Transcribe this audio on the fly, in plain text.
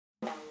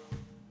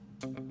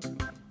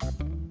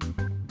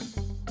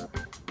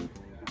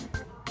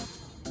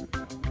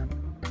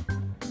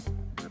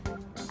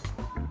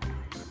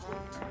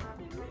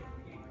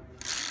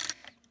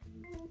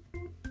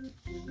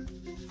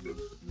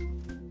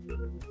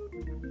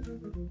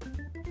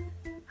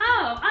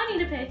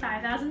pay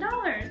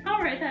 $5,000.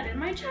 I'll write that in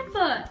my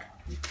checkbook.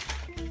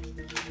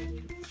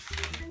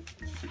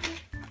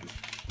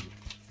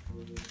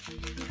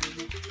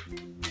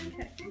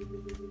 Okay.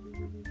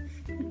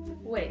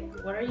 Wait,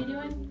 what are you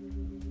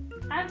doing?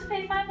 I have to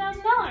pay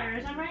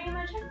 $5,000. I'm writing in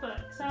my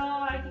checkbook so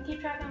I can keep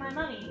track of my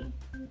money.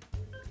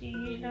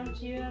 Don't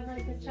you have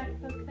like a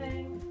checkbook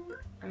thing?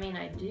 I mean,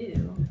 I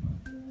do.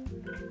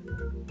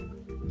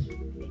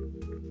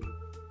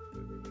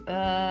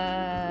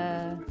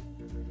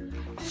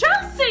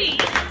 Chelsea!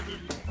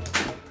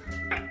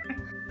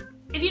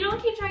 If you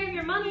don't keep track of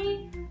your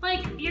money,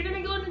 like, you're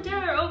gonna go into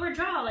debt or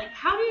overdraw. Like,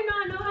 how do you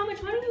not know how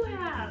much money you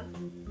have?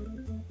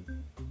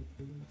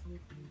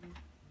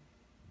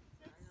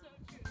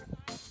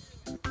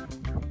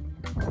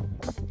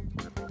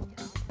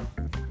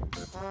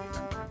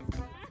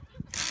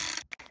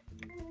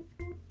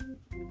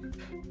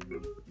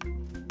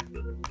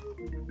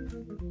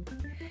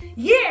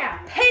 Yeah,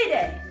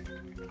 payday!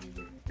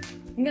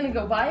 I'm gonna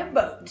go buy a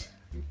boat.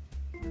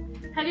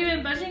 Have you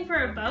been budgeting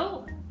for a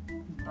boat?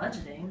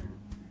 Budgeting?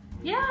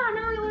 Yeah, I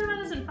remember we learned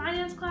about this in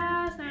finance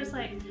class. There's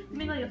like, you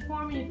make like a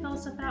form and you fill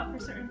stuff out for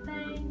certain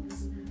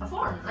things. A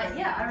form?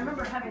 Yeah, I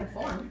remember having a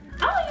form.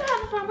 Oh, you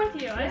have the form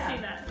with you. I Yeah.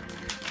 see that.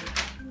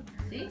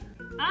 See?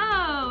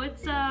 Oh,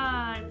 it's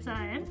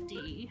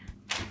empty.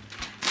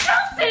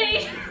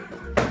 Chelsea!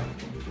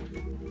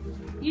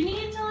 You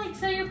need to like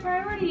set your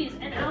priorities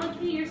and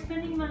allocate your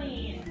spending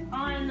money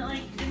on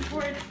like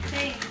important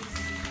things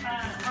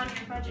on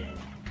your budget.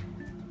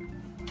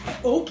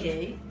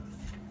 Okay.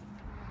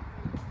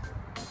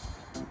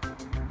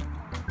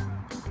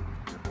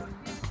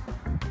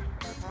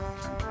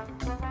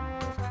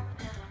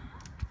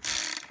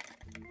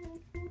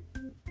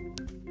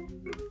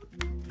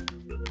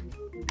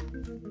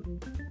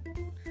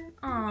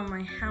 Oh,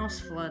 my house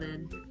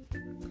flooded.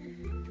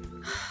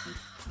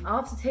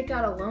 I'll have to take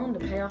out a loan to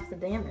pay off the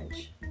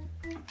damage.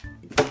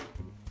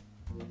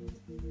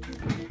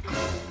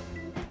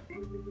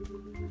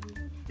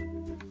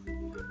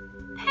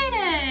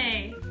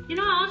 Payday! You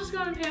know what, I'll just go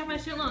and pay off my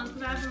student loans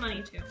because I have the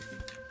money too.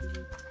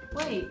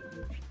 Wait,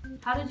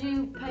 how did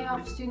you pay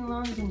off student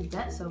loans and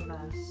debt so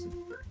fast?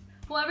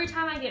 Well, every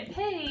time I get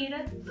paid,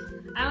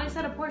 I always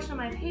set a portion of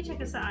my paycheck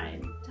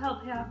aside to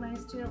help pay off my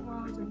student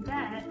loans and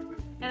debt.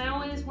 And I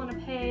always want to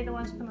pay the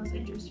ones with the most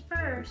interest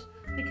first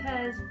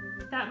because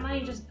that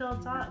money just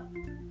builds up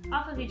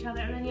off of each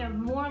other and then you have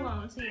more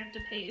loans that you have to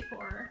pay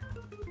for.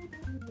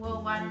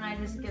 Well, why don't I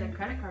just get a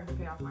credit card to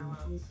pay off my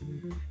loans?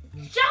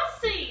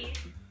 Chelsea!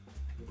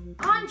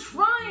 I'm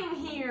trying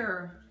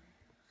here!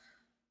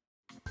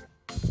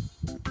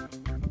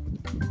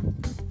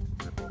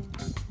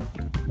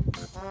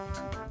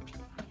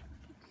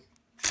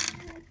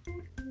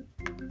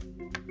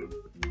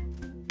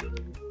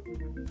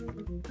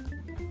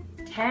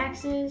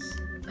 Taxes?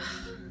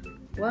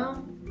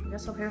 Well, I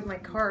guess I'll pay with my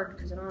card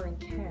because I don't have any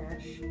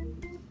cash.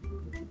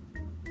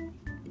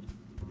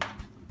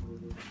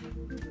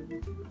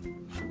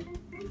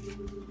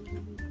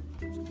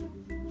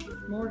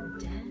 More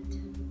debt?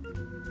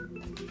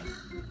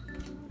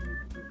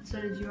 So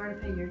did you already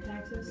pay your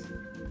taxes?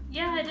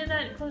 Yeah, I did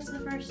that close to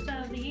the first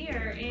of the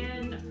year,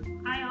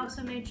 and I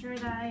also made sure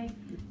that I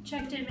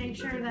checked it, make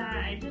sure that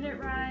I did it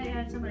right, I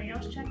had somebody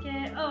else check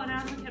it. Oh, and I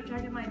also kept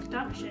track of my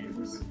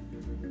deductions.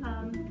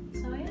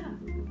 So yeah.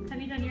 Have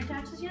you done your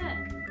taxes yet?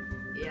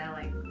 Yeah,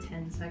 like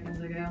 10 seconds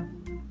ago.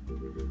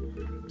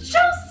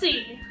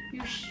 Chelsea!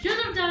 You should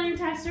have done your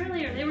taxes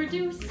earlier. They were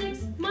due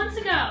 6 months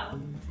ago.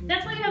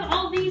 That's why you have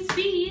all these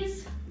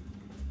fees.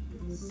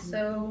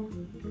 So,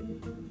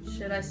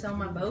 should I sell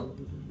my boat?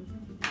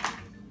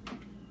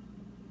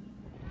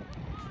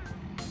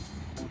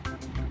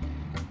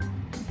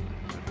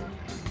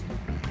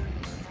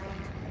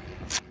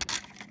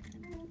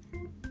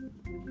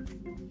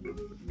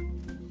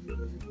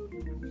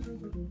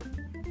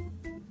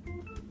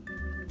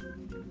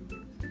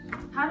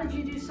 How did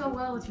you do so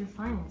well with your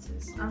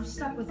finances? I'm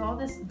stuck with all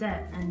this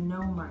debt and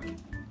no money.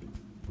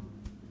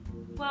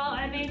 Well,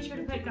 I made sure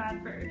to put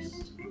God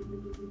first.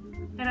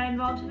 And I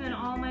involved him in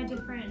all my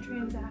different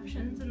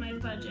transactions and my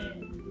budget.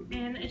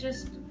 And it's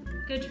just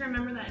good to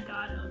remember that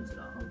God owns it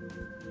all.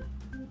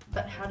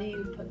 But how do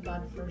you put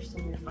God first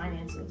in your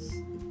finances?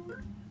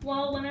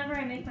 Well, whenever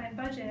I make my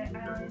budget,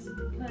 I always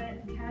put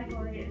a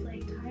category as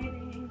like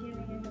tithing and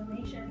giving and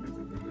donations.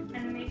 And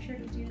I make sure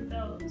to do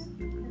those as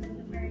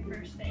the very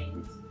first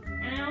things.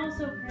 And I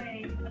also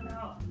pray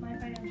about my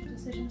financial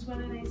decisions,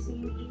 whether they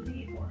seem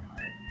easy or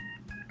hard.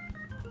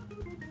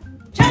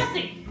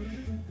 Chelsea!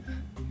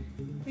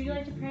 Would you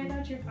like to pray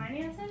about your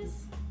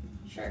finances?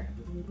 Sure.